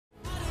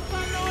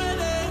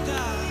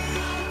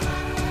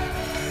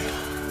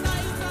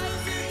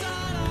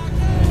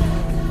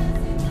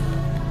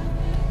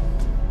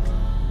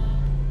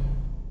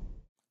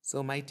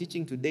So my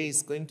teaching today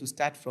is going to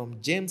start from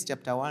James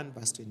chapter 1,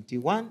 verse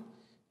 21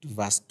 to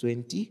verse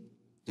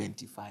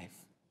 25.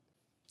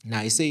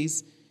 Now it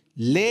says,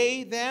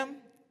 lay them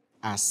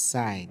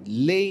aside,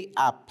 lay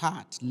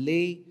apart,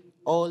 lay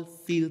all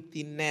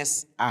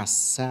filthiness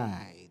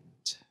aside.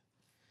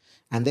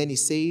 And then he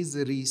says,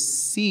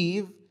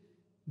 receive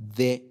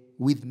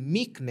with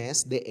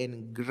meekness the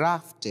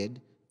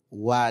engrafted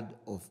word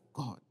of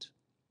God.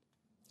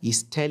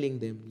 He's telling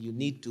them you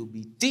need to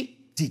be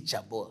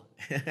teachable.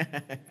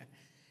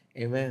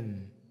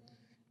 Amen.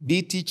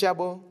 Be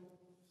teachable.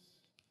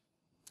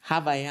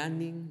 Have a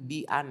yearning.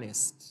 Be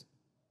earnest.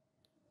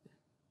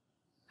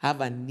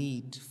 Have a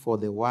need for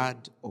the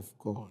word of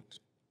God.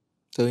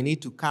 So we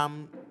need to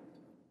come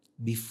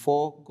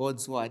before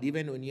God's word.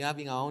 Even when you're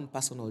having our own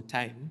personal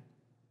time,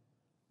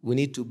 we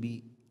need to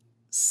be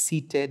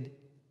seated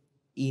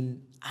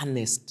in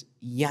earnest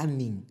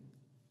yearning,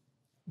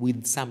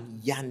 with some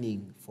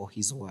yearning for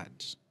his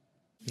word.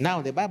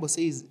 Now, the Bible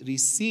says,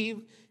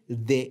 receive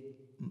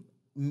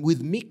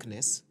with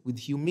meekness, with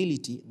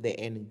humility,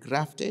 the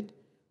engrafted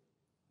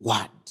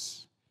word.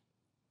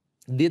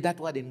 That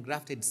word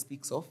engrafted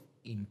speaks of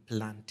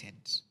implanted.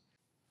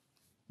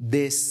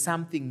 There's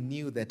something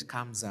new that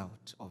comes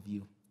out of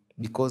you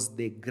because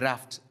the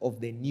graft of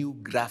the new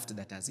graft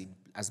that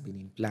has been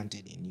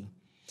implanted in you.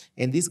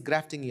 And this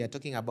grafting you are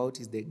talking about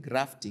is the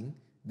grafting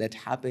that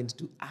happened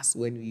to us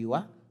when we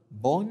were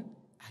born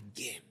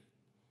again.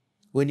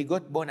 When you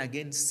got born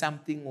again,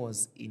 something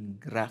was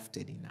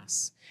engrafted in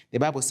us. The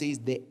Bible says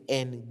the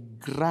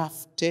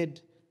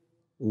engrafted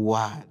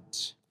word.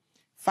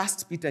 1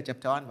 Peter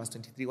chapter 1, verse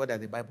 23, what does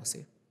the Bible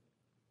say?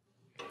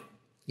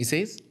 It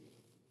says,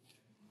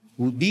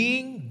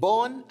 being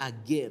born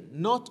again,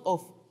 not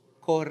of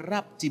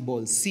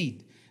corruptible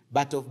seed,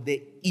 but of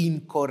the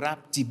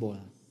incorruptible,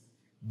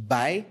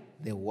 by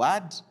the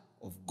word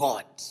of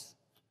God.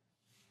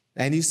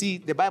 And you see,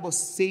 the Bible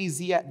says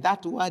here,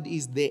 that word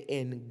is the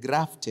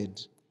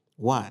engrafted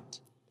word.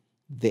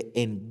 The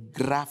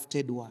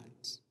engrafted word.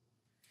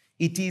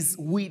 It is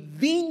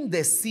within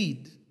the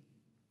seed,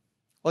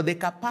 or the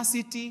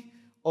capacity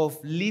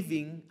of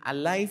living a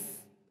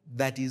life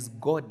that is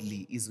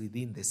godly is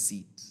within the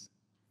seed.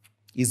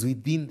 Is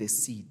within the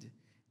seed.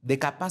 The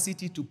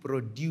capacity to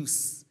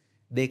produce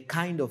the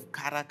kind of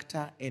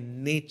character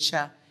and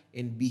nature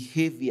and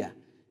behavior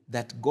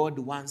that God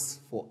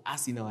wants for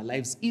us in our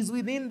lives is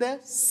within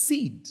the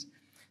seed.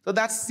 So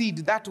that seed,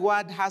 that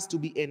word has to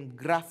be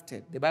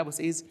engrafted. The Bible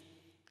says,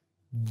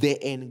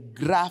 the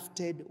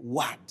engrafted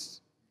word.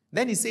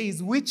 Then it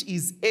says, which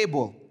is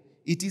able.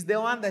 It is the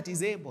one that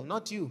is able,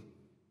 not you.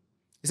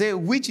 It says,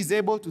 which is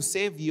able to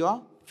save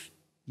your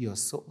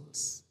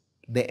souls.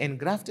 The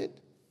engrafted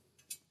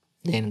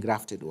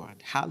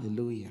word.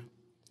 Hallelujah.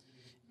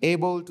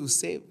 Able to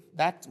save.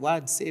 That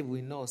word save,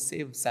 we know,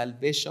 save,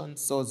 salvation,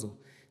 sozo.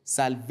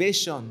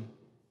 Salvation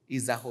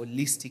is a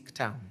holistic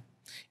term.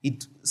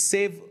 It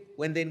saved,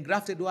 when the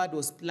engrafted word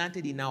was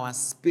planted in our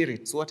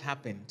spirits, what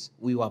happened?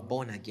 We were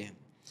born again.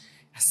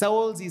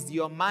 Souls is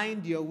your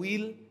mind, your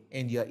will,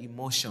 and your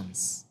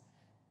emotions.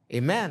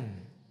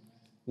 Amen.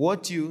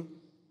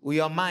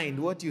 Your mind,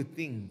 what you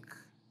think,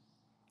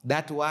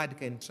 that word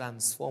can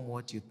transform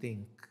what you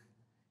think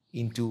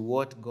into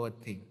what God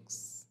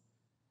thinks.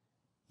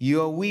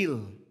 Your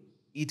will,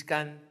 it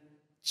can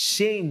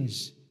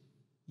change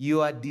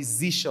your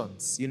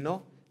decisions,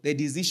 the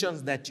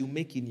decisions that you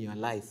make in your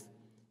life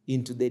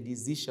into the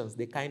decisions,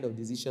 the kind of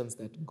decisions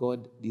that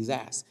God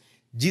desires.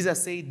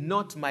 Jesus said,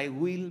 not my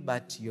will,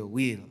 but your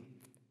will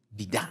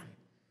be done.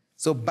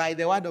 So by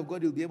the word of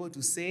God, you'll be able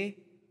to say,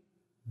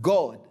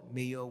 God,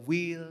 may your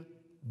will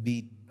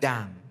be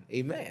done.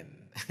 Amen.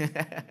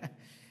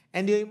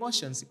 And your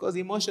emotions, because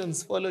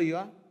emotions follow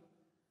what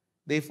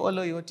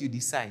you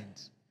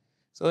decide.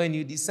 So when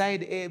you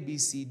decide A, B,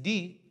 C,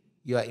 D,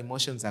 your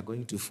emotions are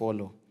going to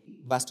follow.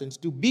 Verse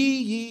 22,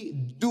 be ye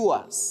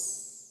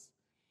doers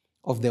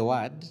of the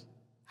word,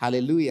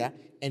 hallelujah,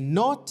 and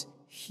not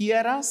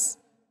hearers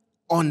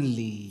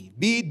only.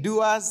 Be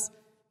doers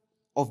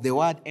of the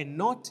word and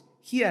not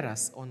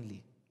hearers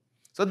only.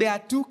 So there are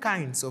two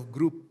kinds of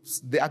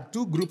groups. There are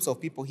two groups of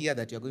people here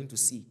that you're going to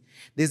see.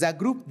 There's a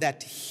group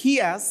that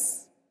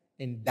hears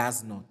and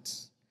does not.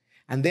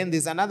 And then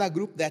there's another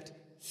group that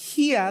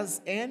hears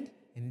and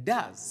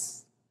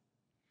does.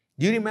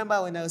 Do you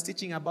remember when I was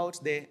teaching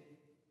about the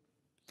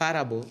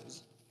parable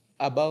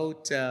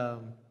about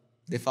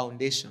the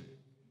foundation?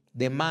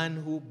 The man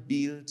who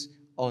built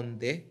on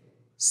the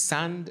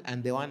sand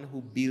and the one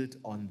who built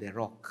on the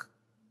rock.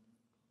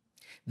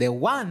 The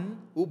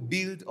one who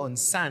built on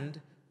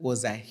sand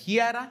was a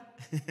hearer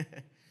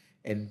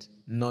and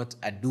not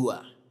a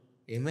doer.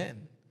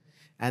 Amen.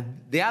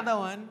 And the other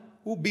one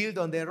who built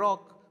on the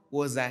rock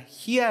was a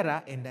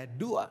hearer and a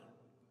doer.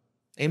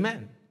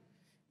 Amen.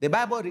 The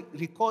Bible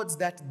records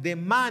that the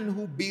man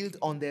who built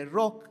on the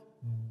rock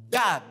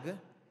dug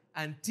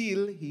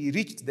until he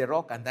reached the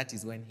rock, and that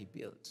is when he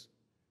built.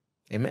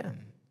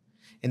 Amen.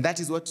 And that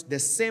is what the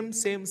same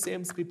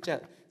scripture,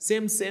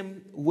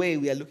 same way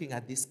we are looking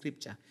at this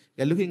scripture.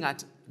 We are looking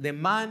at the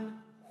man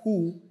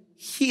who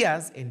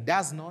hears and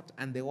does not,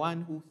 and the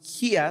one who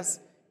hears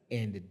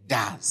and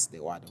does the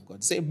word of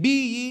God. Say, be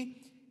ye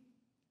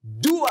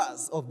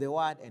doers of the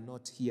word and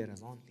not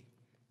hearers only.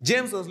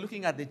 James was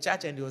looking at the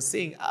church and he was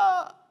saying,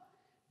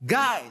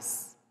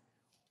 guys,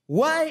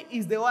 why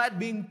is the word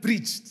being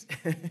preached?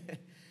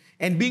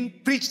 And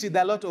being preached with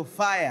a lot of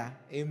fire.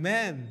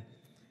 Amen.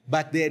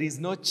 But there is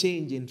no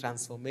change in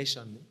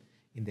transformation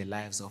in the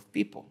lives of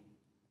people.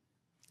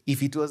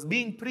 If it was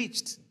being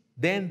preached,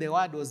 then the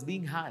word was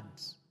being heard.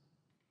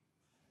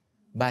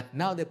 But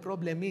now the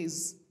problem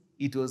is,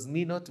 it was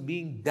me not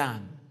being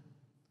done.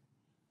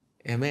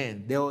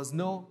 Amen. There was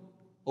no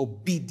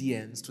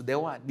obedience to the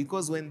word.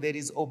 Because when there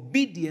is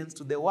obedience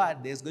to the word,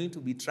 there's going to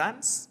be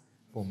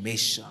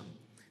transformation.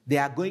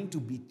 There are going to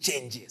be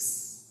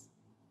changes.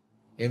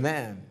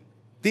 Amen.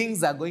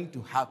 Things are going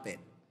to happen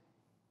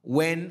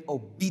when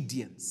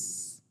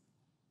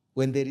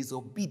there is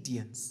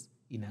obedience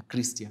in a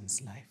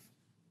Christian's life.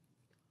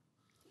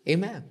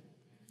 Amen.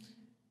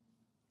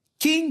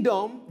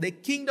 The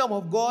kingdom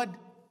of God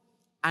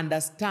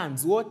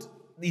understands, what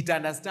it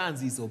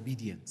understands is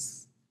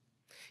obedience.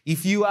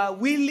 If you are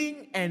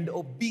willing and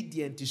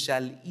obedient, you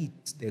shall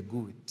eat the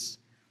good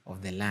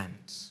of the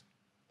land.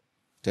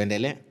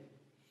 Tuendelee.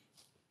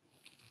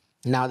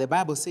 Now the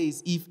Bible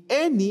says, if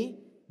any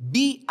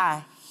be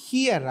a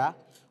hearer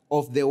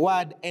of the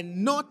word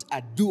and not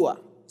a doer,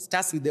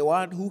 starts with the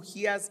one who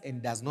hears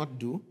and does not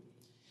do,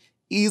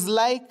 is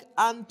like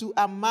unto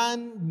a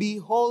man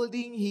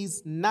beholding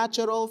his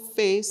natural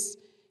face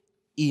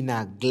in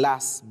a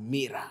glass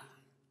mirror.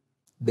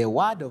 The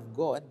word of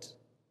God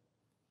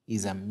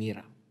is a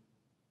mirror.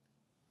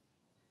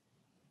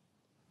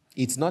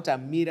 It's not a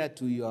mirror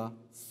to your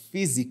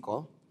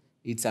physical,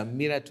 it's a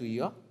mirror to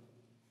your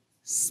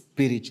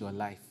spiritual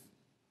life.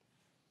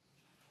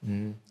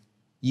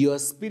 Your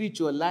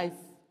spiritual life,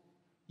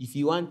 if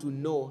you want to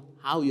know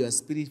how your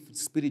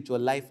spiritual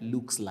life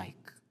looks like,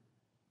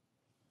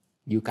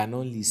 you can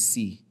only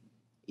see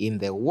in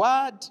the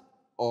word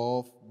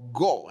of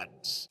God.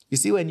 You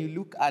see, when you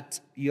look at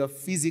your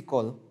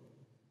physical,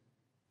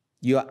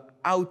 your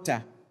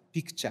outer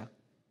picture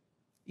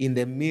in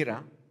the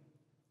mirror,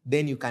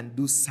 then you can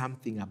do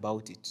something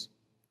about it.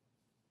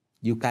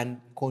 You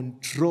can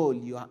control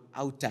your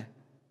outer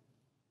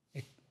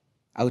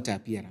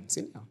appearance.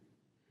 You know?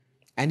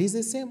 And it's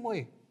the same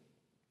way.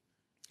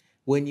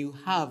 When you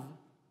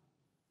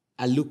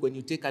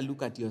take a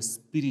look at your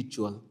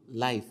spiritual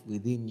life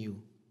within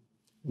you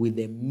with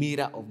the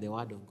mirror of the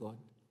word of God,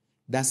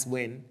 that's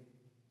when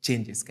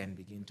changes can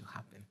begin to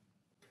happen.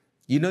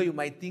 You know, you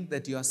might think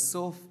that you're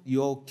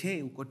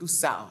okay, uko tu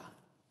sawa.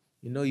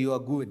 You know, you are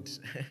good.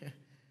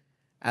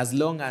 As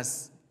long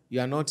as you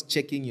are not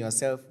checking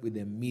yourself with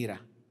the mirror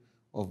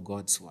of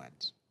God's word.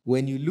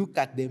 When you look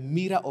at the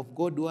mirror of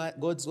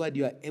God's word,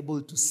 you are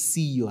able to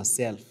see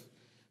yourself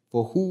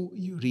for who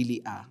you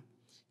really are.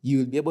 You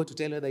will be able to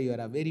tell whether you are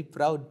a very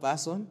proud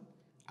person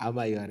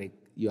or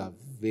you are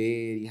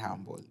very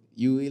humble.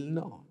 You will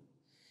know.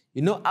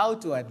 You know,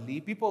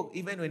 outwardly,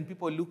 even when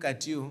people look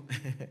at you,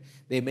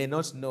 they may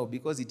not know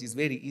because it is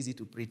very easy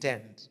to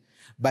pretend.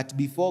 But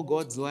before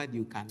God's word,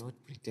 you cannot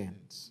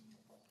pretend.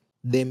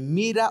 The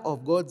mirror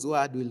of God's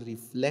word will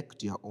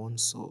reflect your own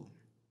soul.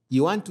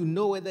 You want to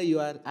know whether you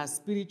are a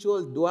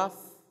spiritual dwarf,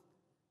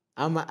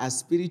 a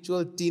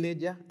spiritual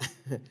teenager,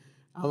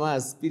 a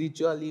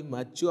spiritually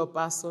mature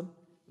person.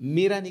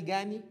 Mirror ni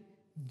gani?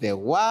 The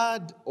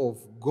word of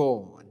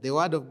God. The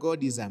word of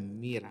God is a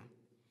mirror.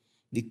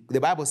 The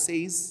Bible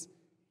says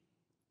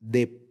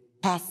the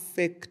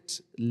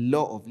perfect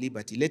law of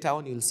liberty. Later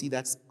on, you'll see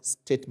that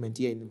statement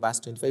here in verse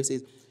 25. It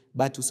says,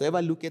 but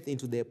whosoever looketh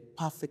into the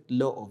perfect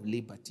law of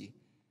liberty,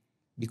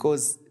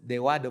 because the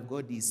word of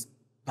God is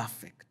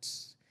perfect.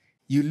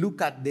 You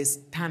look at the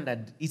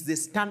standard. It's the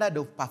standard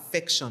of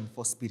perfection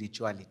for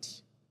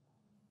spirituality.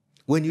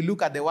 When you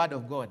look at the word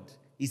of God,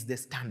 it's the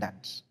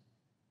standard.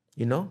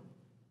 You know?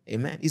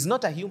 Amen. It's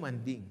not a human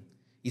being.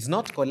 It's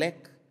not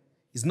Kolek.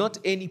 It's not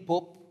any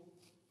pope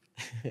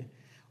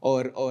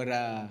or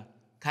a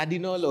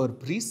cardinal or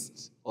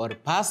priest or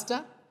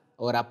pastor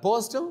or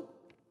apostle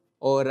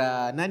or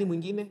nani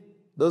mwingine.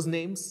 Those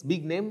names,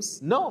 big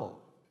names. No.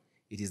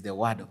 It is the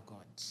word of God.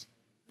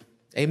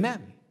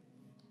 Amen.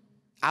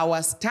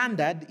 Our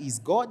standard is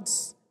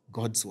God's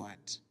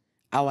word.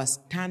 Our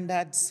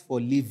standards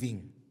for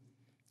living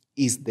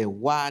is the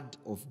word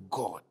of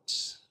God.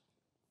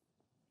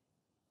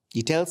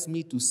 It tells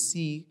me to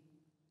see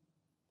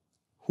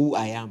who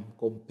I am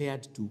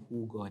compared to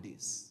who God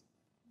is.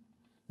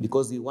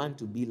 Because we want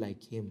to be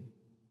like him.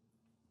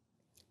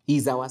 He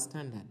is our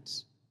standard.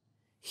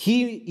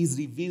 He is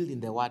revealed in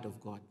the word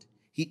of God.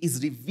 He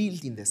is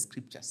revealed in the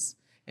scriptures.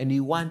 And we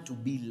want to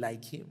be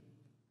like him.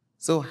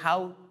 So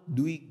how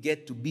do we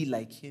get to be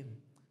like him?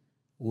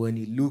 When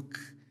you look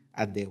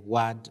at the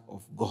word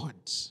of God.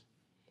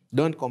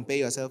 Don't compare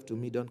yourself to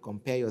me. Don't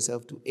compare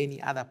yourself to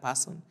any other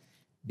person.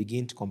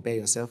 Begin to compare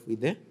yourself with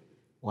the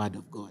word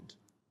of God.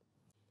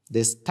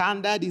 The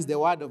standard is the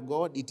word of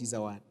God. It is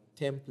our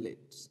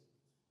template.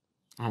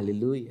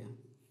 Hallelujah.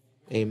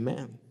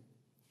 Amen.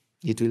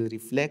 It will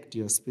reflect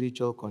your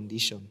spiritual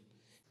condition.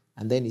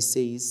 And then it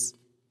says,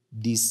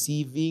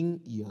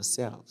 deceiving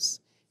yourselves.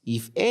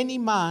 If any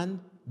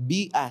man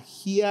be a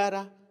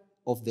hearer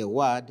of the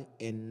word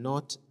and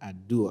not a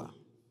doer,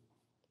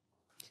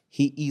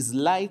 he is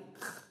like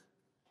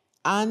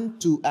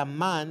unto a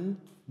man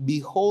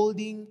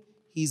beholding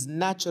his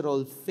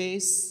natural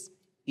face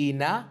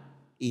in a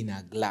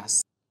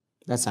glass.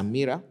 That's a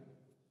mirror.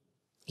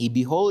 He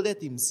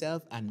beholdeth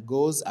himself and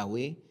goes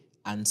away,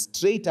 and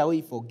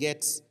straightway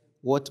forgets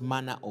what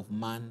manner of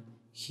man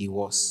he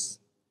was.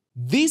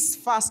 This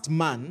first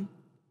man,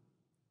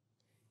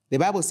 the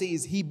Bible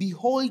says, he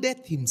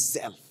beholdeth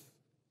himself.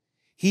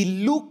 He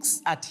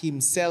looks at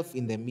himself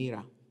in the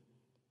mirror.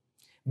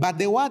 But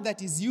the word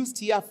that is used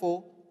here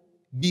for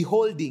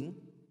beholding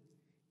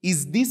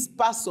is this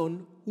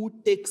person who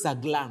takes a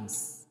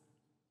glance.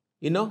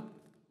 You know?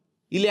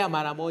 Ile ya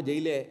mara moja,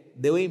 ile,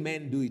 the way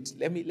men do it.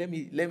 Let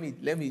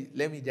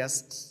me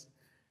just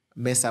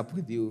mess up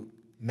with you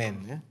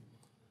men. Eh?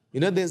 You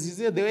know, there's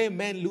the way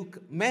men look.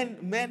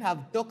 Men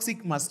have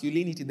toxic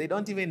masculinity. They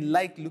don't even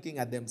like looking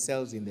at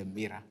themselves in the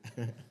mirror.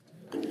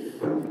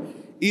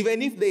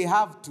 Even if they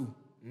have to.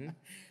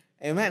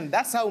 Amen.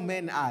 That's how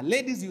men are.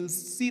 Ladies, you'll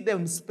see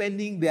them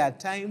spending their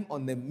time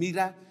on the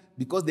mirror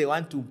because they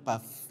want to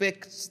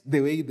perfect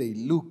the way they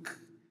look.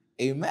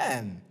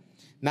 Amen.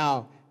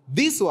 Now,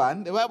 this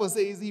one, the Bible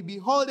says, he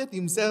beholdeth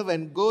himself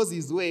and goes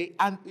his way.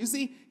 And you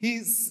see,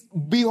 he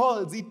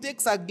beholds, he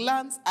takes a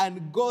glance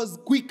and goes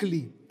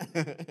quickly.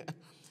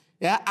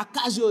 Yeah, a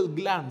casual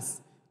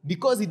glance,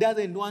 because he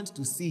doesn't want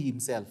to see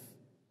himself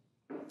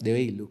the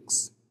way he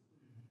looks.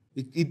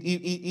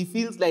 He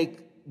feels like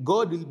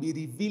God will be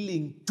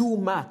revealing too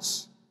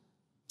much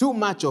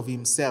of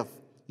himself.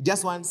 He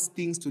just wants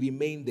things to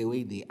remain the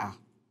way they are.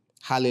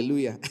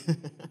 Hallelujah.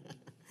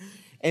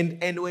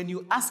 And when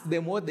you ask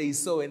them what they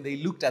saw when they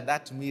looked at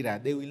that mirror,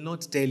 they will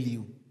not tell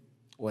you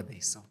what they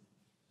saw.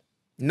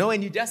 No,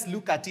 when you just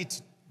look at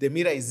it, the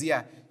mirror is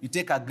here, you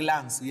take a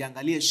glance,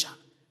 uiangalie sha,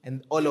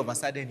 and all of a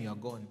sudden you're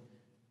gone.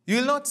 You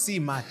will not see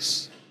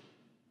much.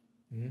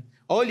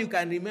 All you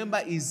can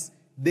remember is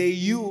the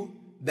you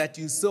that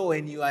you saw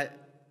when you are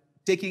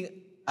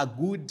taking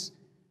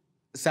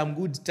some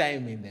good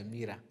time in the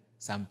mirror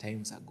some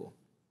times ago.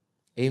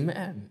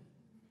 Amen.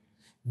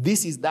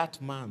 This is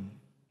that man.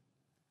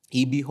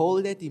 He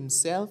beholdeth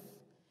himself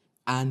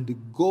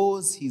and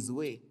goes his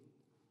way,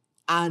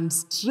 and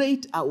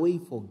straight away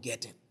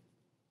forgetteth,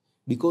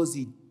 because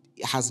he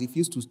has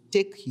refused to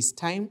take his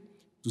time,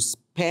 to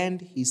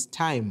spend his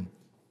time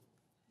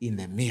in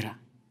the mirror.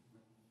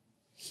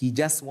 He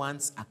just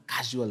wants a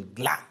casual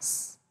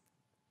glance.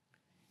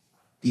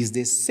 It's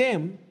the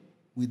same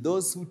with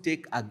those who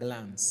take a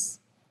glance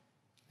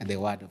at the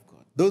word of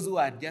God. Those who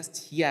are just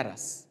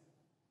hearers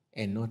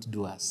and not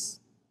doers.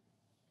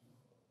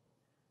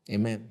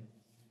 Amen.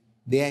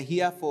 They are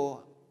here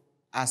for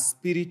a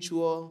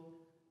spiritual,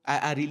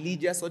 a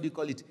religious, what do you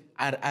call it?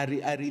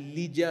 A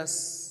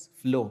religious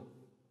flow.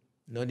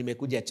 You know,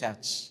 nimekuja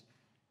church.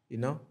 You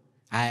know,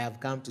 I have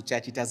come to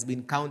church. It has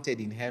been counted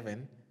in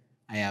heaven.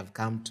 I have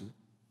come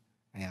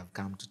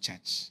to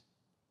church.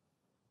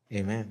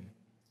 Amen.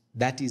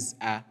 That is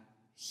a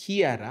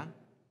hearer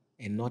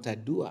and not a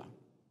doer.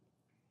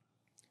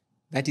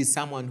 That is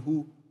someone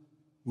who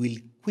will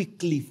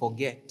quickly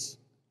forget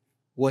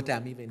what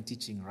I'm even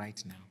teaching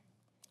right now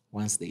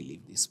once they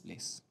leave this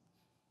place.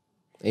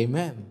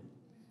 Amen.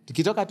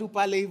 Tukitoka tu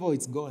pale hivyo,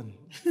 it's gone.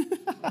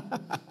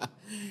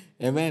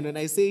 Amen. When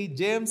I say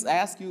James, I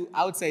ask you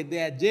outside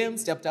there,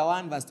 James chapter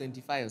 1 verse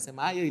 25.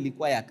 Sema hayo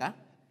ilikuwa ya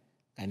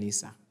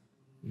kanisa.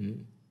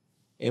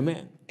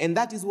 Amen. And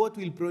that is what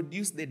will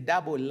produce the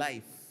double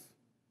life.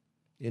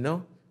 You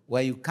know,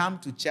 where you come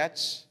to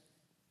church,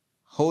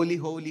 holy,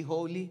 holy,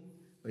 holy.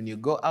 When you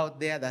go out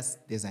there,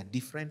 there's a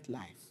different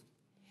life.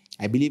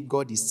 I believe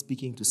God is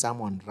speaking to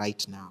someone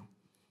right now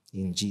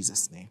in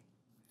Jesus' name.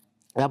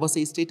 The Bible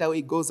says straight away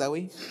he goes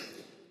away.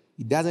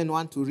 He doesn't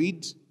want to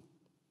read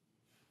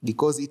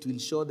because it will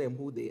show them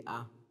who they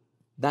are.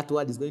 That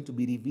word is going to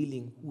be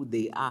revealing who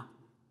they are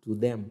to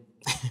them.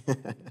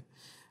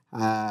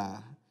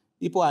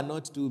 People are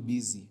not too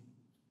busy.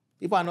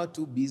 People are not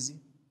too busy.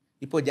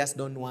 People just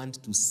don't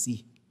want to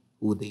see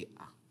who they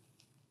are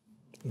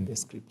in the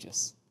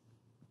scriptures.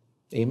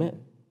 Amen.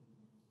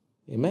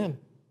 Amen.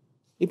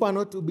 People are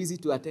not too busy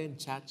to attend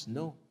church.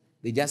 No.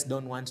 They just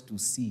don't want to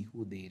see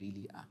who they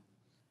really are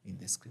in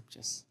the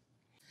scriptures.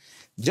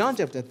 John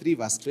chapter 3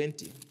 verse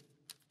 20.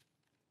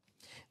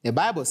 The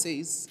Bible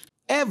says,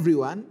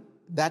 everyone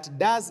that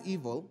does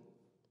evil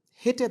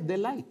hated the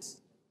light.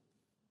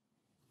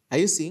 Are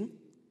you seeing?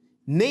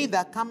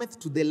 Neither cometh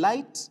to the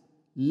light,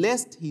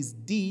 lest his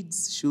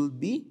deeds should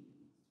be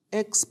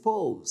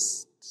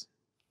exposed.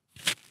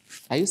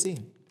 Are you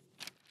seeing?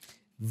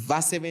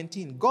 Verse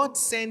 17, God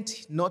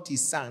sent not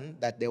his son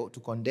to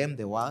condemn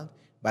the world,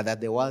 but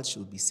that the world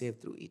should be saved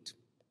through it.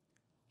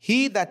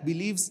 He that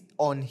believes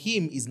on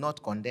him is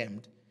not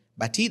condemned,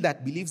 but he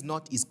that believes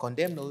not is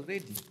condemned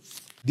already.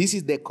 This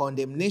is the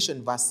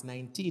condemnation, verse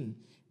 19.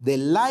 The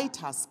light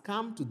has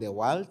come to the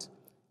world,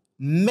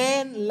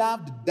 Men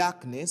loved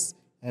darkness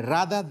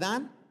rather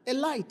than a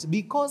light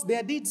because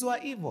their deeds were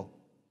evil.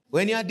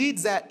 When your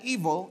deeds are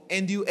evil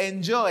and you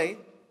enjoy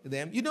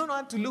them, you don't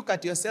want to look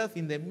at yourself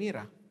in the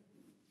mirror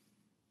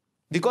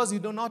because you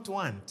do not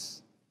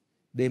want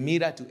the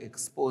mirror to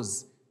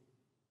expose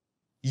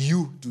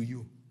you to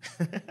you.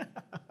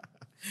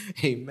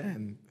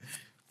 Amen.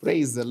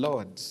 Praise the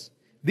Lord.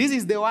 This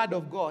is the word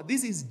of God.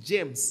 This is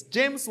James.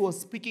 James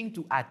was speaking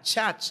to a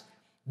church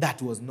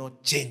that was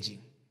not changing.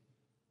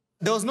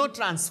 There was no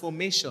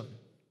transformation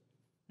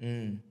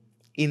in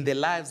the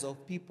lives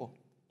of people.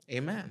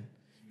 Amen.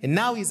 And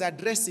now he's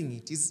addressing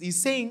it.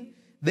 He's saying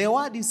the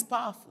word is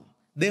powerful.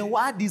 The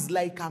word is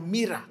like a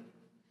mirror.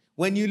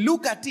 When you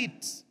look at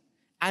it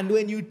and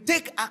when you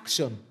take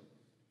action,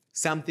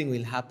 something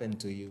will happen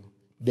to you.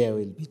 There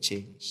will be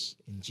change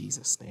in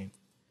Jesus' name.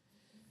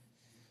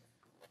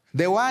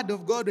 The word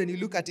of God, when you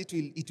look at it,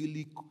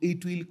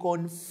 it will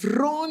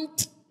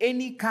confront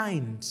any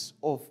kind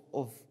of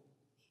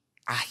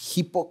a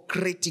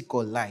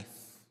hypocritical life.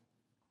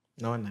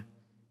 No.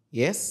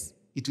 Yes,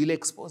 it will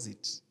expose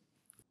it.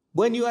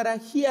 When you are a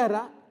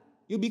hearer,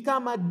 you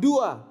become a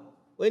doer.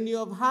 When you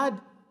have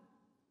heard,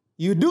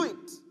 you do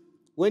it.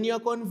 When you are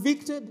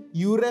convicted,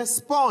 you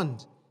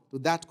respond to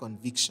that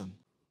conviction.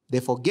 The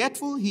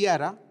forgetful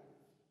hearer,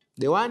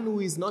 the one who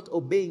is not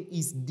obeying,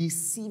 is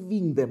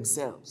deceiving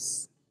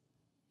themselves.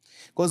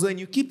 Because when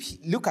you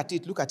look at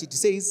it, it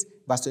says,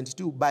 verse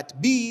 22, but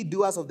be ye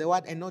doers of the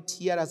word and not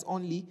hearers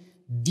only,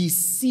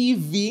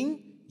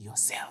 deceiving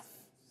yourself.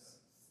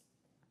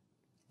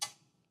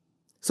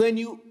 So when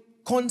you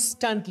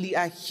constantly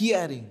are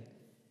hearing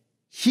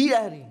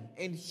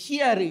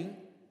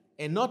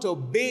and not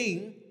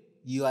obeying,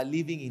 you are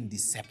living in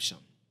deception.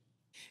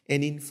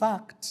 And in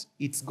fact,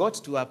 it's got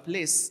to a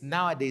place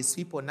nowadays,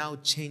 people now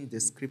change the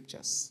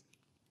scriptures.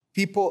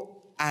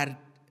 People are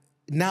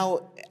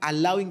now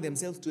allowing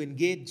themselves to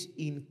engage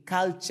in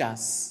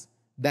cultures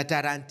that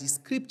are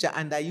anti-scripture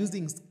and are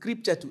using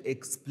scripture to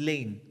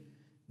explain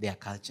their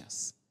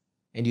cultures.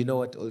 And you know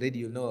what? Already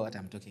you know what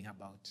I'm talking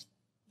about.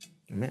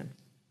 Amen.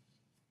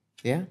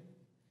 Yeah?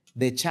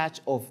 The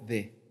church of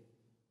the,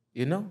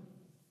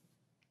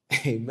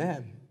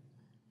 Amen.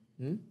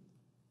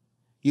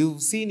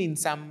 You've seen in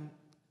some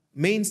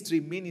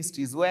mainstream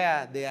ministries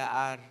where there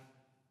are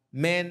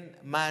men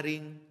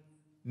marrying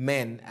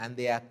men and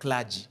they are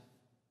clergy.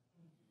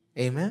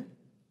 Amen?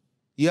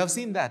 You have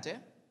seen that, eh?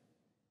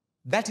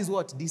 That is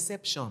what?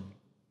 Deception.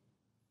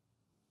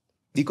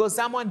 Because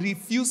someone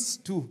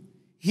refused to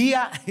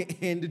hear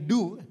and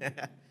do.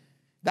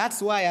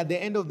 That's why at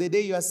the end of the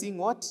day you are seeing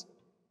what?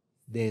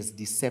 There's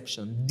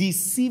deception.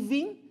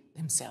 Deceiving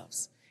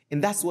themselves.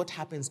 And that's what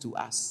happens to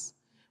us.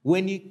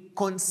 When you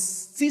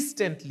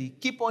consistently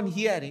keep on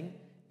hearing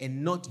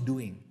and not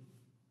doing,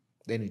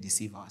 then we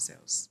deceive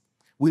ourselves.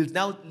 We'll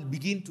now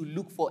begin to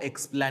look for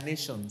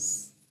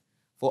explanations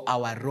for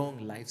our wrong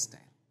lifestyle,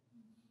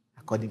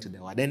 according to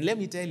the word. And let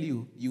me tell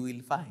you, you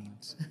will find.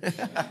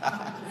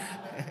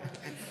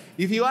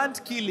 If you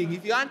want killing,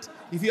 if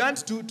you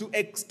want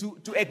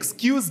to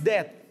excuse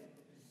death,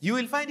 you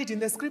will find it in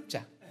the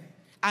scripture.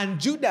 And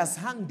Judas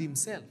hanged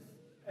himself.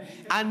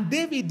 And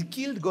David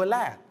killed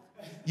Goliath.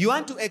 You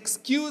want to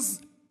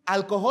excuse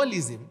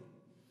alcoholism?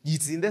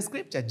 It's in the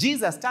scripture.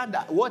 Jesus turned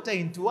water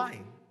into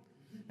wine.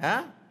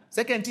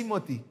 2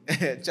 Timothy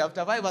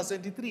chapter 5 verse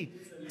 23.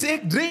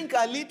 Drink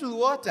a little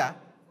water,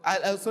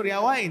 a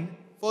wine,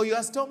 for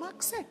your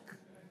stomach's sake.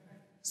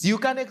 So you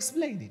can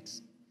explain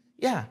it.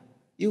 Yeah,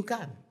 you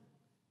can.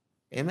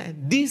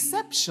 Amen.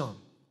 Deception.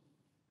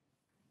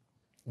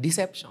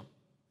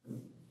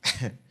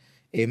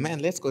 Amen.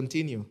 Let's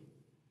continue.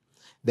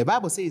 The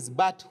Bible says,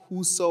 but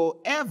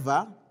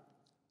whosoever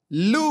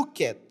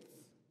looketh,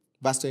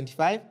 verse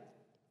 25,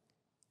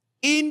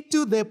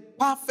 into the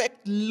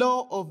perfect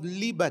law of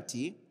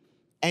liberty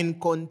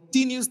and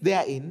continues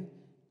therein.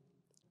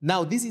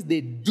 Now this is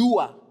the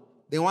doer,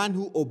 the one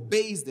who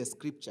obeys the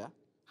scripture.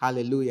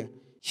 Hallelujah.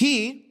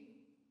 He,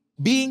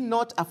 being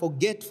not a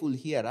forgetful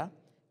hearer,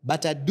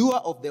 but a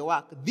doer of the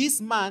work, this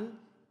man,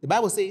 the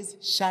Bible says,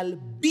 shall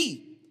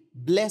be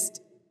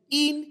blessed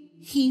in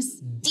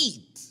his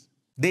deed.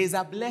 There is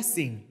a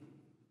blessing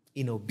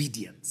in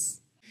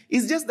obedience.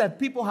 It's just that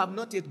people have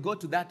not yet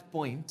got to that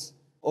point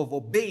of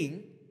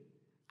obeying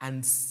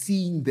and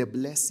seeing the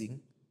blessing,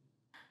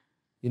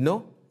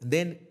 and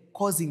then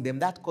causing them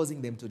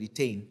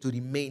to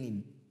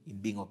remain in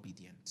being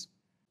obedient.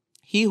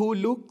 He who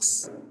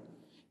looks,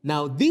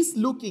 now this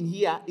looking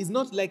here is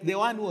not like the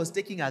one who was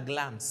taking a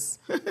glance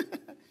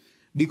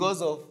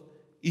because of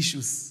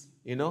issues,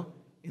 in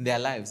their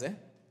lives.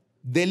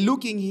 The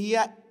looking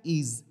here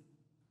is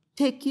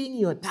taking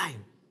your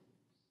time.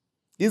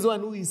 This one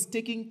who is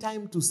taking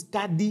time to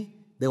study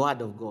the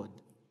word of God.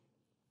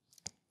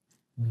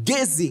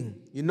 Gazing,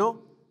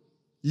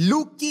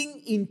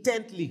 looking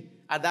intently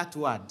at that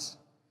word.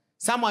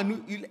 Someone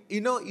who,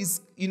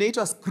 it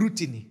was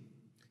scrutiny.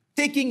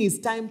 Taking his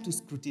time to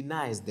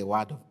scrutinize the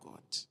word of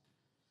God.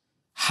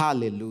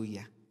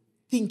 Hallelujah.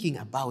 Thinking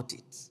about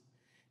it.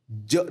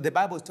 The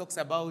Bible talks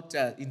about,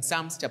 in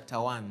Psalms chapter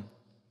 1,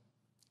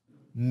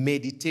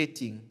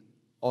 meditating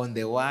on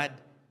the word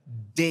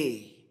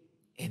day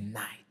and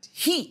night.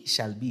 He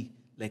shall be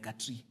like a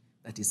tree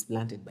that is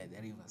planted by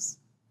the rivers.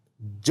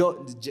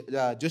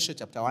 Joshua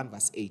chapter 1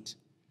 verse 8.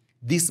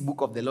 This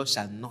book of the law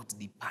shall not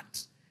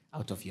depart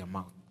out of your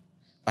mouth,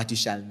 but you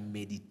shall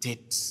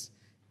meditate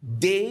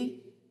day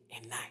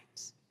and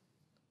night.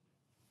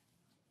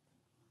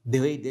 The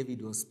way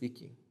David was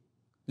speaking.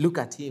 Look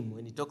at him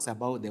when he talks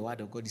about the word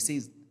of God. He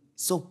says,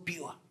 so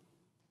pure,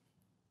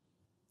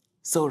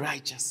 so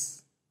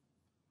righteous.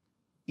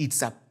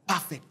 It's a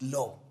perfect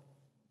law,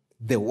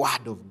 the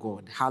word of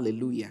God.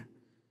 Hallelujah.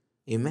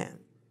 Amen.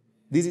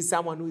 This is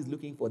someone who is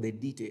looking for the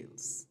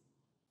details.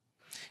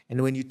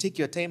 And when you take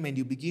your time and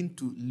you begin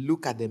to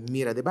look at the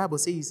mirror, the Bible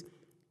says,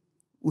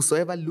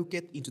 whosoever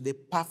looketh into the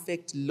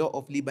perfect law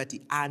of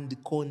liberty and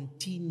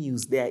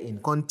continues therein.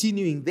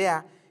 Continuing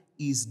there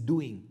is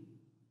doing.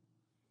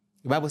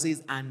 The Bible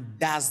says, and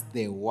does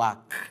the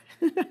work.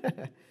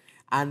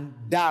 And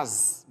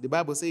does. The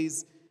Bible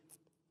says,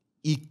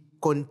 he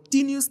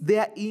continues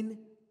therein.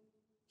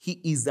 He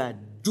is a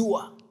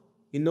doer.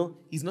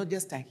 He's not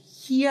just a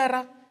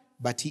hearer,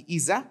 but he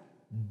is a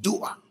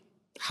doer.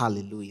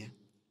 Hallelujah.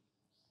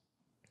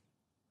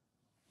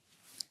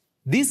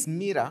 This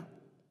mirror,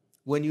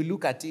 when you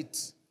look at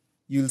it,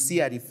 you'll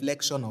see a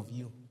reflection of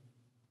you.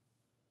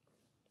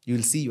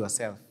 You'll see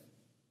yourself.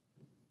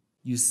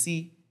 You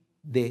see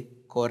the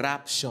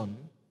corruption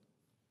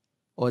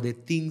or the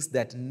things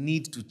that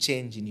need to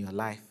change in your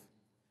life.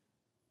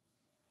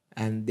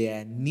 And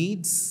their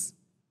needs,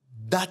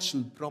 that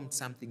should prompt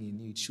something in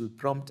you. It should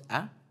prompt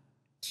a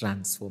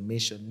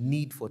transformation,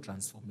 need for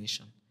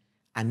transformation,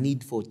 a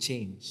need for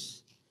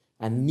change,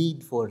 a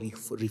need for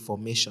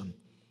reformation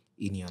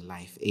in your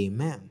life.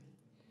 Amen.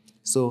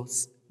 So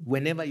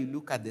whenever you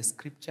look at the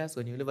scriptures,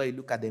 whenever you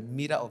look at the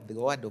mirror of the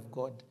word of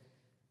God,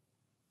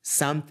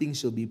 something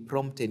should be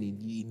prompted in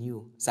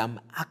you. Some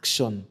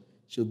action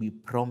should be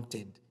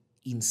prompted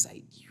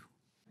inside you.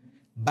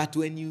 But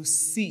when you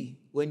see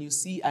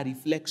a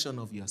reflection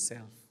of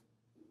yourself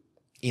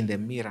in the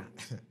mirror,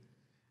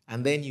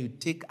 and then you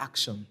take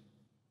action,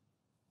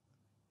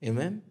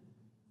 amen?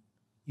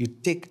 You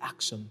take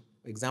action.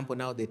 For example,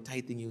 now the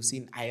tithing, you've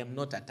seen, I am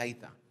not a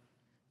tither.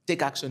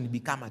 Take action,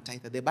 become a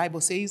tither. The Bible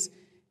says,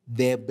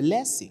 the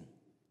blessing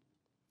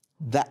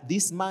that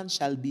this man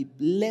shall be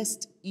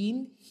blessed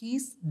in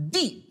his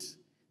deed.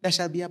 There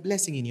shall be a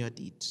blessing in your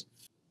deed.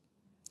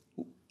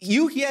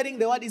 You hearing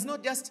the word is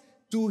not just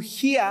to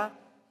hear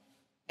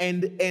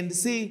and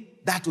say,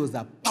 that was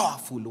a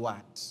powerful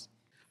word.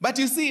 But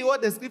you see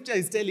what the scripture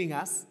is telling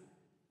us?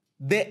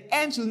 The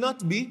end should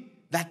not be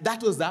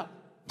that was a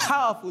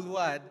powerful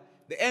word.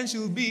 The end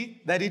should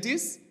be that it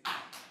is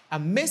a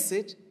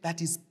message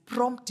that is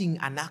prompting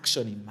an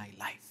action in my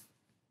life.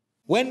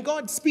 When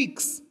God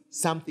speaks,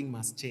 something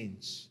must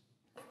change.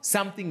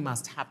 Something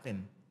must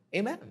happen.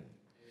 Amen.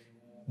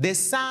 The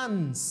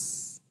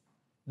sons,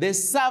 the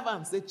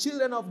servants, the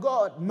children of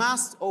God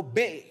must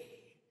obey.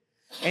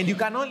 And you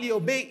can only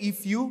obey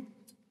if you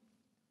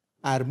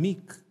are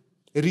meek.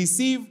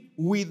 Receive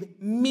with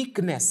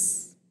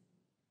meekness.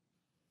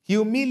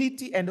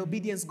 Humility and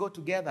obedience go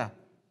together.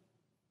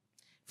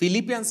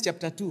 Philippians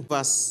chapter 2,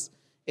 verse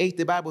 8,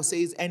 the Bible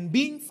says, and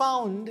being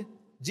found,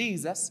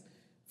 Jesus,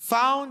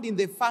 found in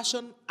the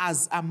fashion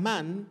as a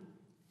man,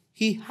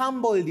 he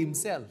humbled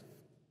himself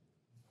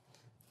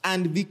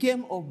and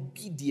became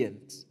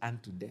obedient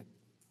unto death.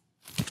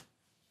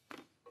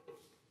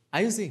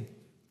 Are you seeing?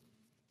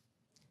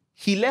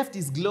 He left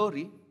his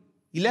glory,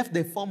 he left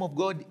the form of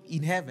God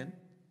in heaven,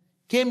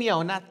 came here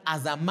on earth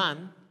as a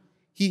man,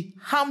 he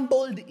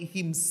humbled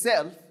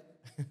himself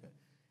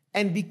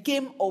and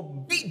became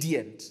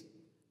obedient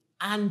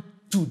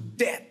unto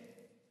death,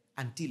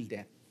 until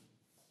death.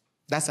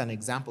 That's an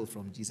example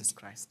from Jesus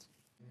Christ.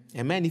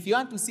 Amen. If you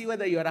want to see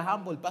whether you are a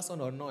humble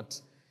person or not,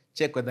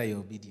 check whether you're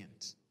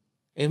obedient.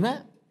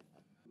 Amen.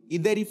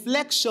 In the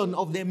reflection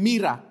of the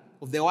mirror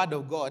of the word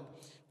of God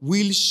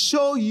will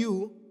show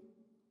you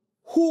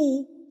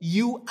who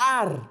you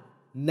are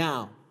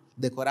now,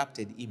 the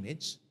corrupted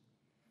image.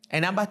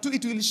 And number two,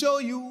 it will show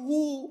you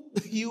who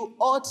you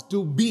ought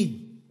to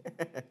be.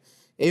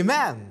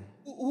 Amen.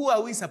 Who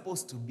are we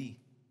supposed to be?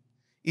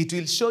 It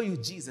will show you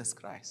Jesus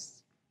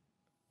Christ,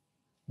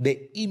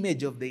 the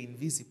image of the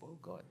invisible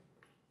God.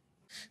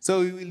 So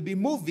we will be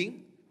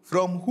moving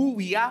from who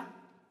we are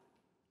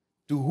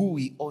to who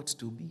we ought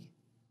to be.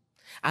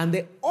 And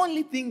the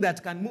only thing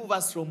that can move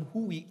us from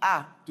who we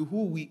are to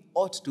who we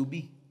ought to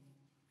be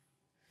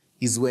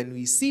is when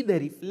we see the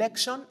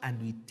reflection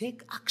and we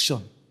take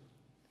action.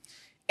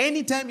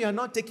 Anytime you are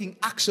not taking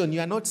action, you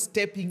are not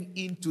stepping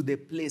into the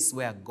place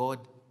where God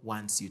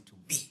wants you to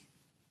be.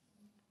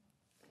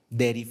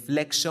 The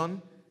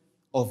reflection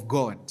of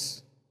God.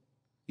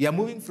 You are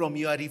moving from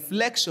your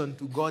reflection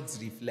to God's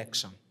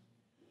reflection.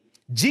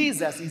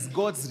 Jesus is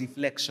God's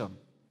reflection.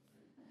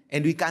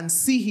 And we can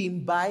see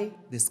him by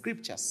the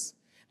scriptures.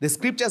 The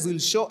scriptures will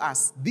show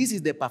us this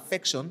is the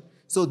perfection.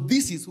 So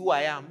this is who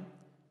I am.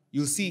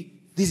 You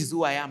see, This is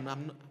who I am.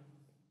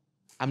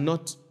 I'm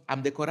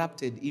the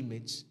corrupted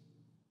image,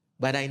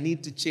 but I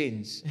need to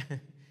change.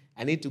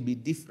 I need to be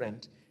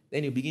different.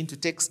 Then you begin to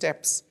take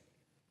steps.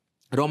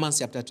 Romans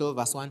chapter 12,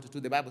 verse 1 to 2,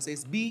 the Bible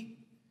says,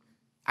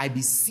 I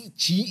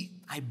beseech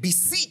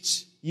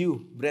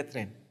you,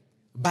 brethren,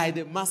 by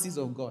the mercies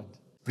of God,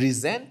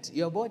 present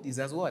your bodies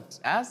as what?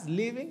 As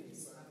living,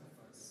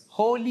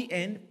 holy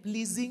and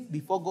pleasing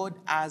before God,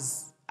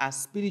 as a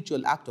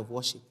spiritual act of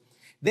worship.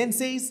 Then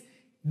says,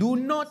 do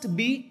not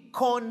be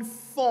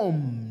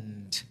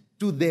conformed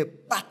to the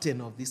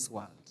pattern of this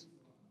world.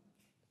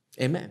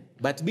 Amen.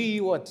 But be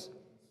what?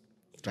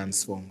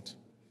 Transformed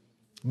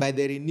by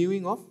the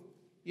renewing of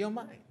your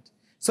mind.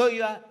 So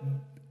you are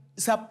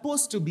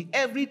supposed to be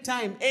every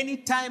time,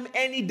 anytime,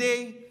 any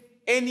day,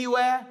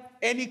 anywhere,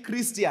 any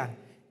Christian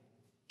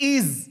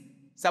is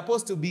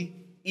supposed to be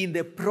in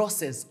the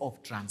process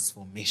of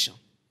transformation.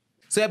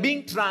 So you're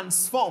being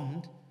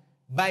transformed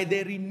by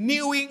the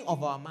renewing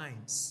of our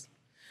minds.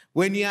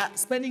 When you are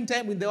spending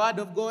time with the Word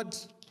of God,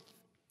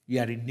 we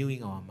are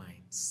renewing our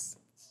minds.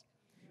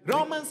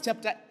 Romans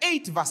chapter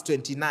 8, verse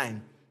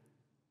 29.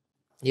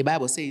 The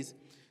Bible says,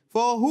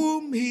 for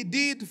whom he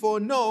did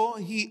foreknow,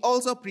 he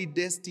also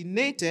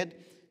predestinated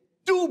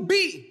to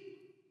be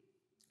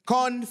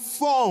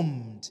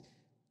conformed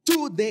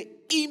to the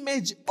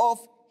image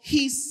of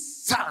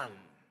his Son.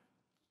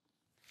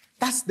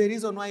 That's the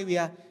reason why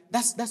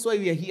that's why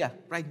we are here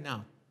right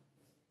now.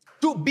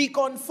 To be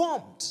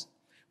conformed.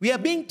 We are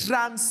being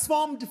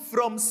transformed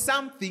from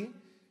something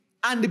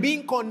and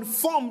being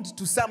conformed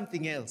to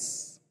something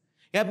else.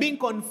 We are being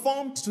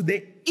conformed to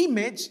the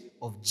image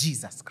of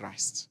Jesus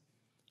Christ.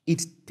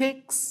 It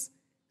takes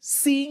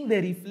seeing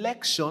the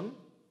reflection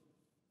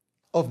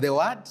of the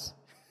Word.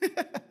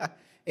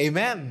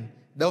 Amen.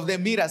 Of the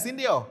mirror.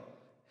 Cindy.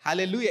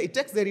 Hallelujah. It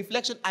takes the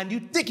reflection and you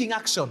taking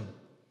action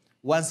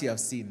once you have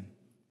seen.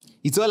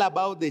 It's all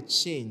about the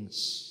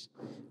change.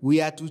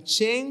 We are to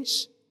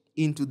change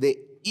into the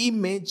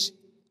image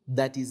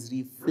that is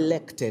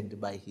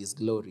reflected by his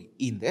glory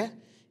in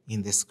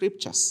the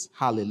scriptures.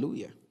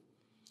 Hallelujah.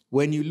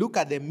 When you look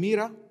at the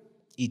mirror,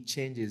 it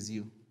changes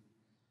you.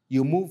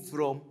 You move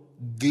from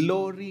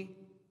glory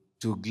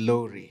to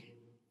glory.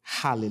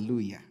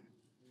 Hallelujah.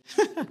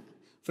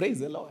 Praise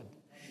the Lord.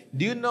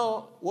 Do you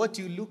know what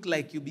you look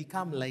like, you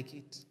become like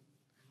it?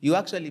 You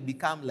actually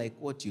become like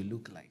what you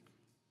look like.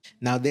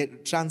 Now, the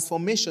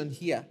transformation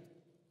here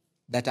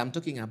that I'm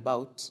talking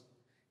about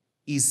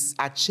is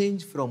a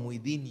change from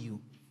within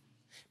you.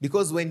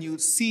 Because when you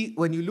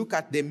look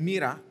at the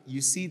mirror,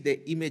 you see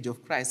the image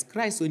of Christ.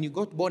 Christ, when you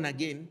got born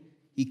again,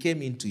 he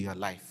came into your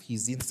life.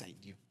 He's inside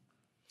you.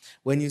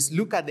 When you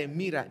look at the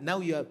mirror, now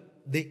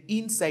the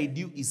inside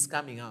you is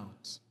coming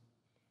out.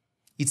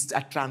 It's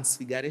a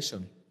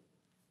transfiguration.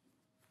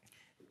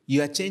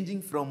 You are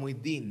changing from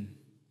within.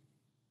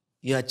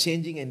 You are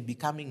changing and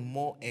becoming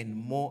more and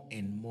more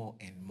and more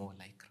and more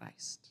like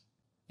Christ.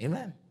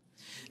 Amen.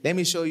 Let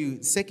me show you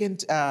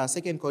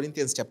 2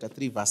 Corinthians chapter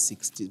 3,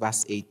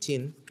 verse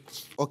 18.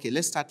 Okay,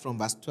 let's start from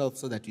verse 12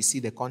 so that we see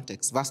the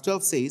context. Verse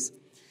 12 says,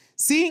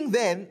 seeing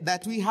then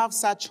that we have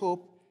such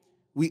hope,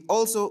 we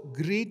also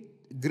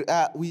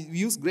we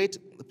use great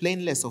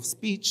plainness of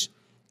speech,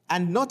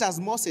 and not as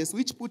Moses,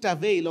 which put a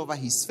veil over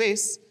his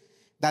face,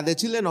 that the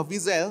children of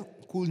Israel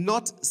could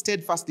not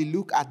steadfastly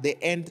look at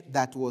the end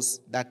that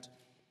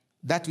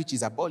which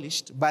is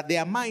abolished, but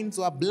their minds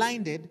were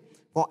blinded.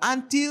 For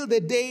until this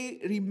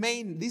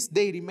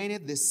day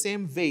remaineth the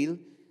same veil,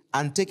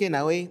 and taken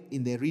away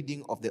in the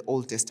reading of the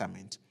Old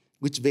Testament,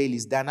 which veil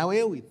is done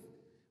away with.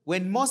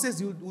 When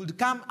Moses would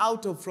come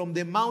out from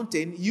the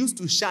mountain, he used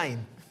to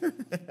shine.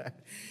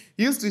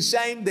 He used to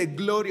shine the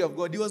glory of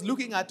God. He was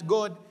looking at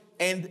God,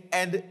 and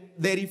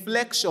the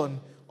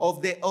reflection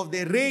of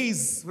the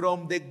rays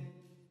from the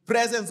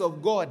presence of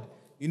God,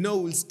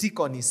 will stick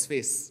on his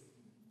face.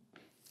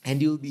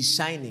 And he will be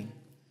shining.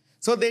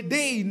 So the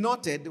day he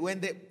noted,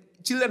 when the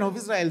children of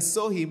Israel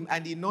saw him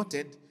and he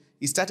noted,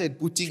 he started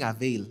putting a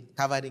veil,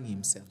 covering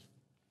himself.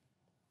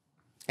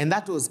 And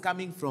that was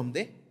coming from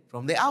the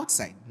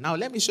outside. Now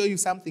let me show you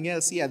something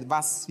else here,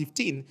 verse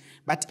 15.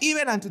 But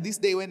even unto this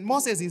day, when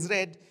Moses is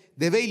read,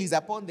 the veil is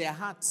upon their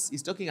hearts.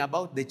 He's talking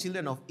about the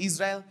children of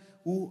Israel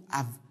who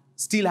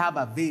still have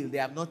a veil. They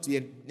have not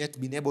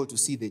yet been able to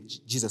see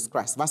Jesus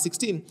Christ. Verse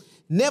 16,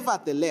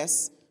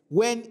 nevertheless,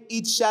 when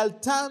it shall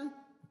turn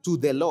to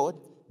the Lord,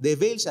 the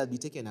veil shall be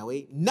taken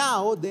away.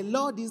 Now the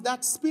Lord is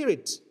that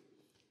Spirit.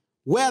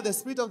 Where the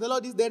Spirit of the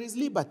Lord is, there is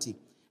liberty.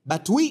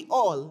 But we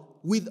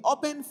all, with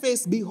open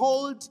face,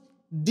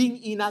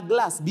 beholding in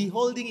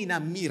a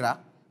mirror,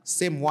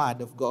 same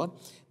word of God,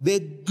 the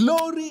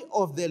glory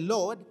of the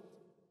Lord,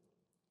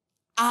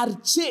 are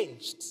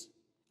changed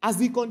as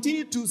we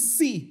continue to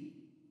see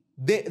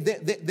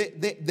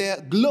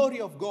the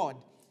glory of God.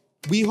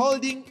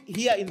 Beholding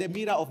here in the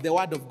mirror of the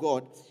Word of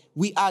God,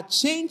 we are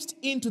changed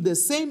into the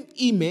same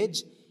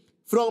image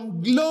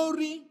from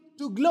glory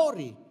to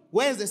glory.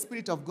 Where's the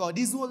Spirit of God?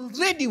 He's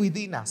already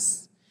within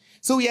us.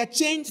 So we are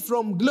changed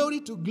from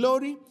glory to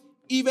glory,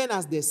 even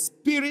as the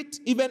Spirit,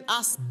 even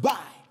as by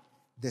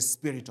the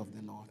Spirit of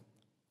the Lord.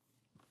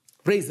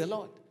 Praise the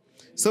Lord.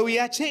 So we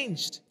are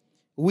changed.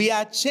 We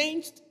are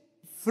changed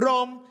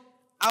from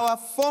our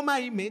former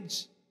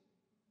image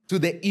to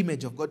the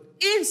image of God.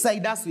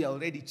 Inside us, we are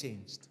already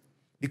changed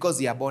because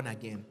we are born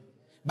again.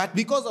 But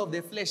because of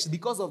the flesh,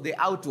 because of the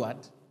outward,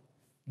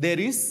 there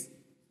is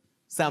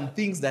some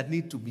things that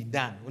need to be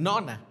done.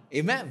 Unaona?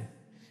 Amen.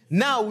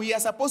 Now we are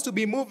supposed to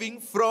be moving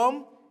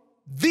from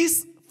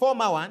this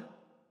former one,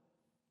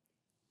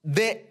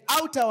 the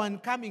outer one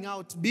coming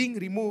out, being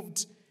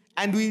removed,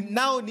 and we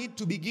now need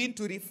to begin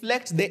to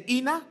reflect the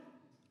inner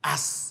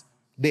us,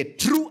 the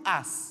true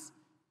us.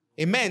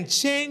 Amen.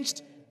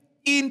 Changed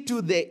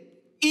into the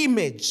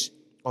image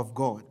of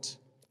God.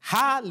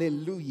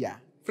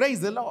 Hallelujah. Praise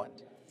the Lord.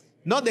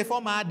 Not the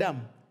former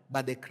Adam,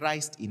 but the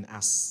Christ in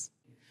us.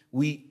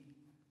 We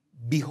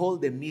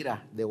behold the mirror,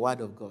 the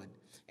Word of God.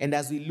 And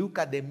as we look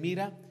at the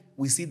mirror,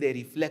 we see the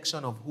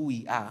reflection of who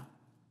we are.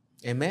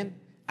 Amen.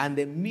 And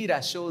the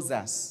mirror shows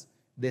us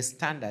the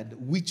standard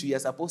which we are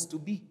supposed to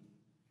be.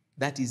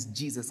 That is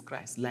Jesus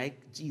Christ,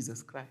 like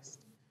Jesus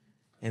Christ.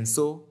 And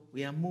so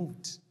we are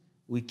moved.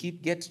 We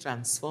get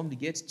transformed,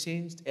 get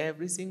changed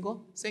every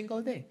single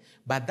day.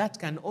 But that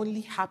can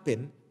only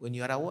happen when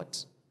you are a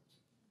what?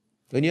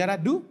 When you are a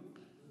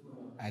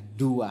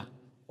doer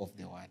of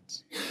the word.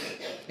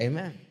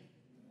 Amen.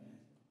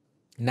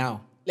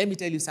 Now, let me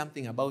tell you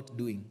something about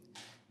doing.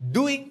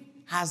 Doing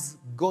has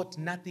got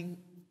nothing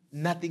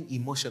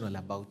emotional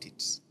about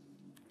it.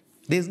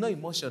 There's no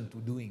emotion to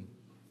doing.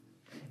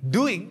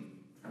 Doing,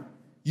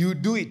 you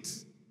do it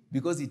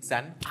because it's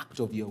an act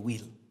of your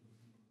will.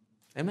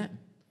 Amen.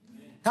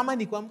 Kama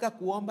ni kuamka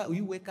kuomba,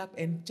 you wake up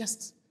and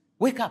just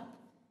wake up.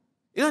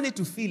 You don't need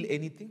to feel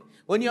anything.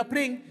 When you're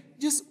praying,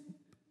 just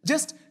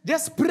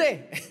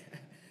pray.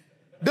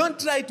 Don't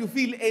try to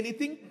feel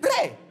anything.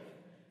 Pray.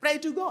 Pray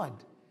to God.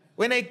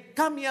 When I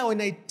come here,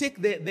 when I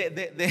take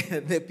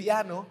the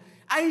piano,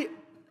 I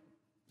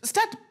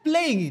start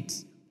playing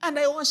it and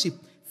I worship.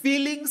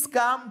 Feelings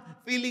come,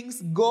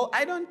 feelings go.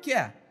 I don't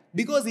care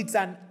because it's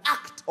an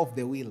act of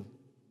the will.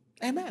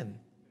 Amen.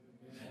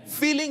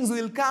 Feelings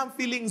will come,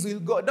 feelings will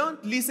go.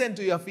 Don't listen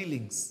to your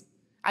feelings.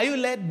 Are you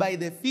led by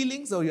the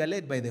feelings or you are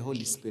led by the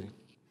Holy Spirit?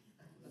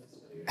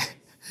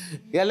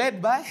 You are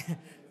led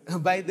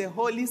by the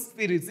Holy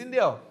Spirit, in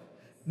there,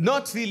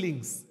 not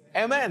feelings.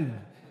 Amen.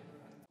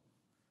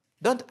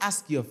 Don't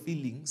ask your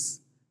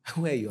feelings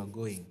where you are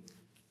going.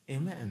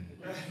 Amen.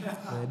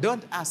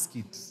 Don't ask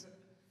it.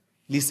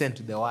 Listen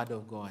to the word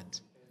of God.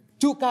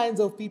 Two kinds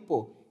of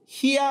people: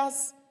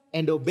 hears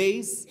and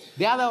obeys.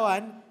 The other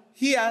one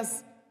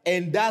hears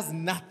and does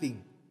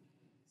nothing.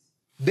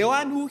 The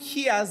one who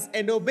hears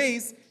and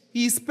obeys,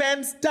 he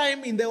spends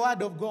time in the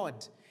word of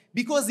God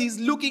because he's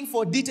looking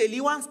for detail.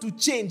 He wants to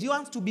change. He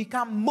wants to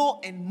become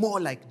more and more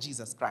like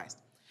Jesus Christ.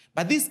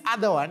 But this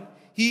other one,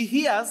 he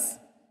hears,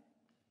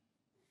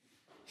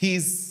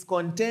 he's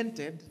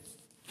contented,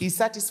 he's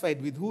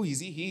satisfied with who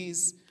he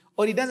is,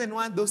 or he doesn't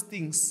want those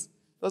things,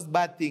 those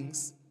bad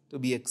things, to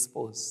be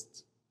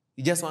exposed.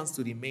 He just wants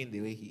to remain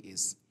the way he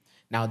is.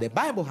 Now, the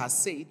Bible has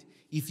said,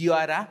 if you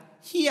are a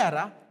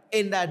hearer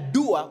and a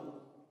doer,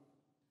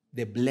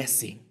 the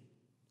blessing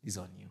is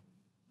on you.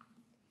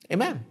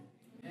 Amen.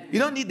 You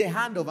don't need the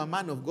hand of a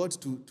man of God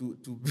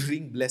to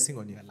bring blessing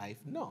on your life.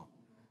 No.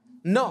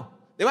 No.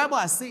 The Bible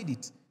has said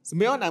it.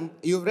 So,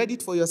 you've read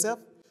it for yourself?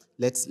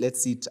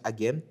 Let's see it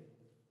again.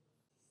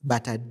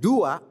 But a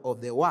doer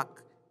of the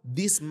work,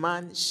 this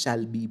man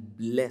shall be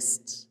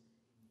blessed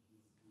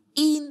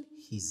in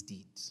his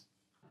deed.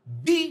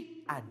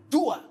 Be a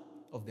doer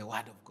of the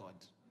word of God.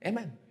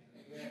 Amen.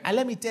 And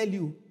let me tell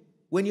you,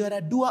 when you are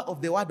a doer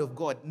of the word of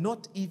God,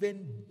 not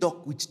even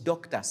witch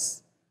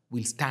doctors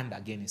will stand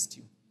against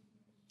you.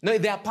 No,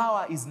 their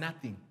power is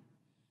nothing.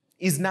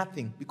 Is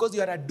nothing. Because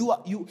you are a doer.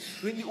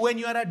 When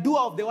you are a doer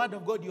of the word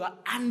of God, you are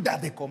under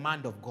the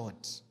command of God.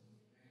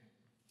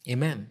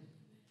 Amen.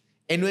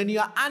 And when you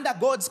are under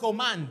God's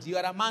command, you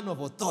are a man of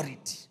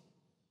authority.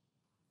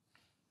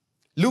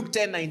 Luke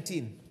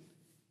 10:19.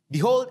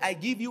 Behold, I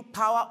give you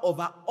power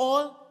over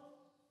all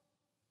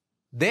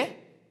the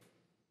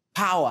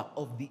power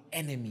of the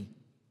enemy.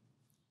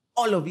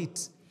 All of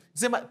it.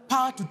 It's about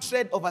power to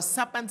tread over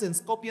serpents and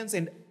scorpions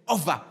and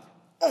over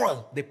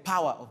all the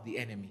power of the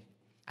enemy.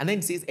 And then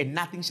it says, and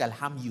nothing shall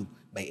harm you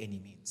by any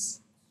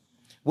means.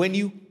 When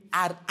you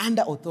are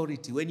under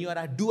authority, when you are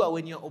a doer,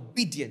 when you are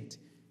obedient,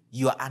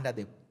 you are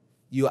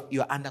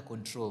under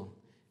control,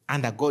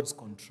 under God's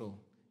control.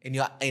 And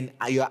you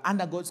are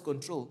under God's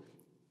control.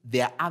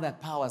 There are other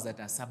powers that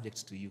are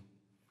subject to you.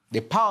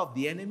 The power of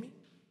the enemy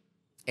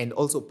and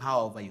also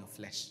power over your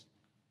flesh.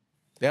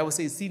 The Bible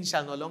says, sin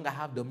shall no longer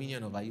have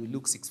dominion over you.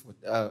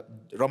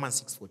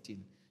 Romans 6:14.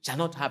 Shall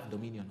not have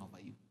dominion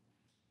over you.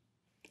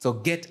 So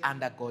get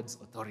under God's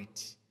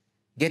authority.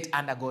 Get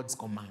under God's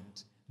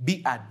command.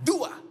 Be a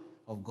doer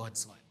of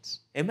God's word.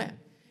 Amen.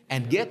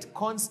 And get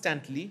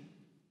constantly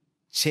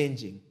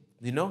changing.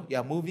 You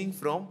are moving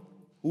from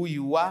who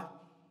you are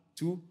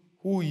to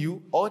who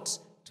you ought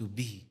to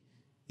be.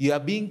 You are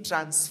being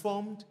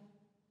transformed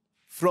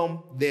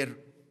from the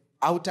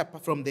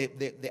from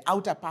the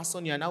outer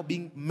person, you are now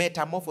being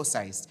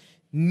metamorphosized.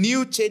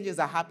 New changes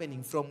are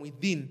happening from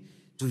within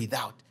to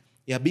without.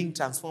 You are being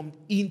transformed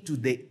into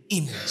the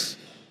image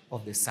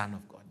of the Son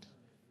of God.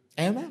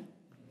 Amen.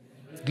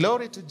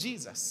 Glory to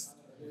Jesus.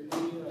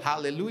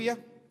 Hallelujah.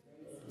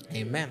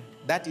 Amen.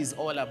 That is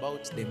all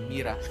about the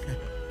mirror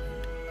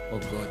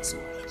of God's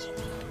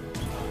word.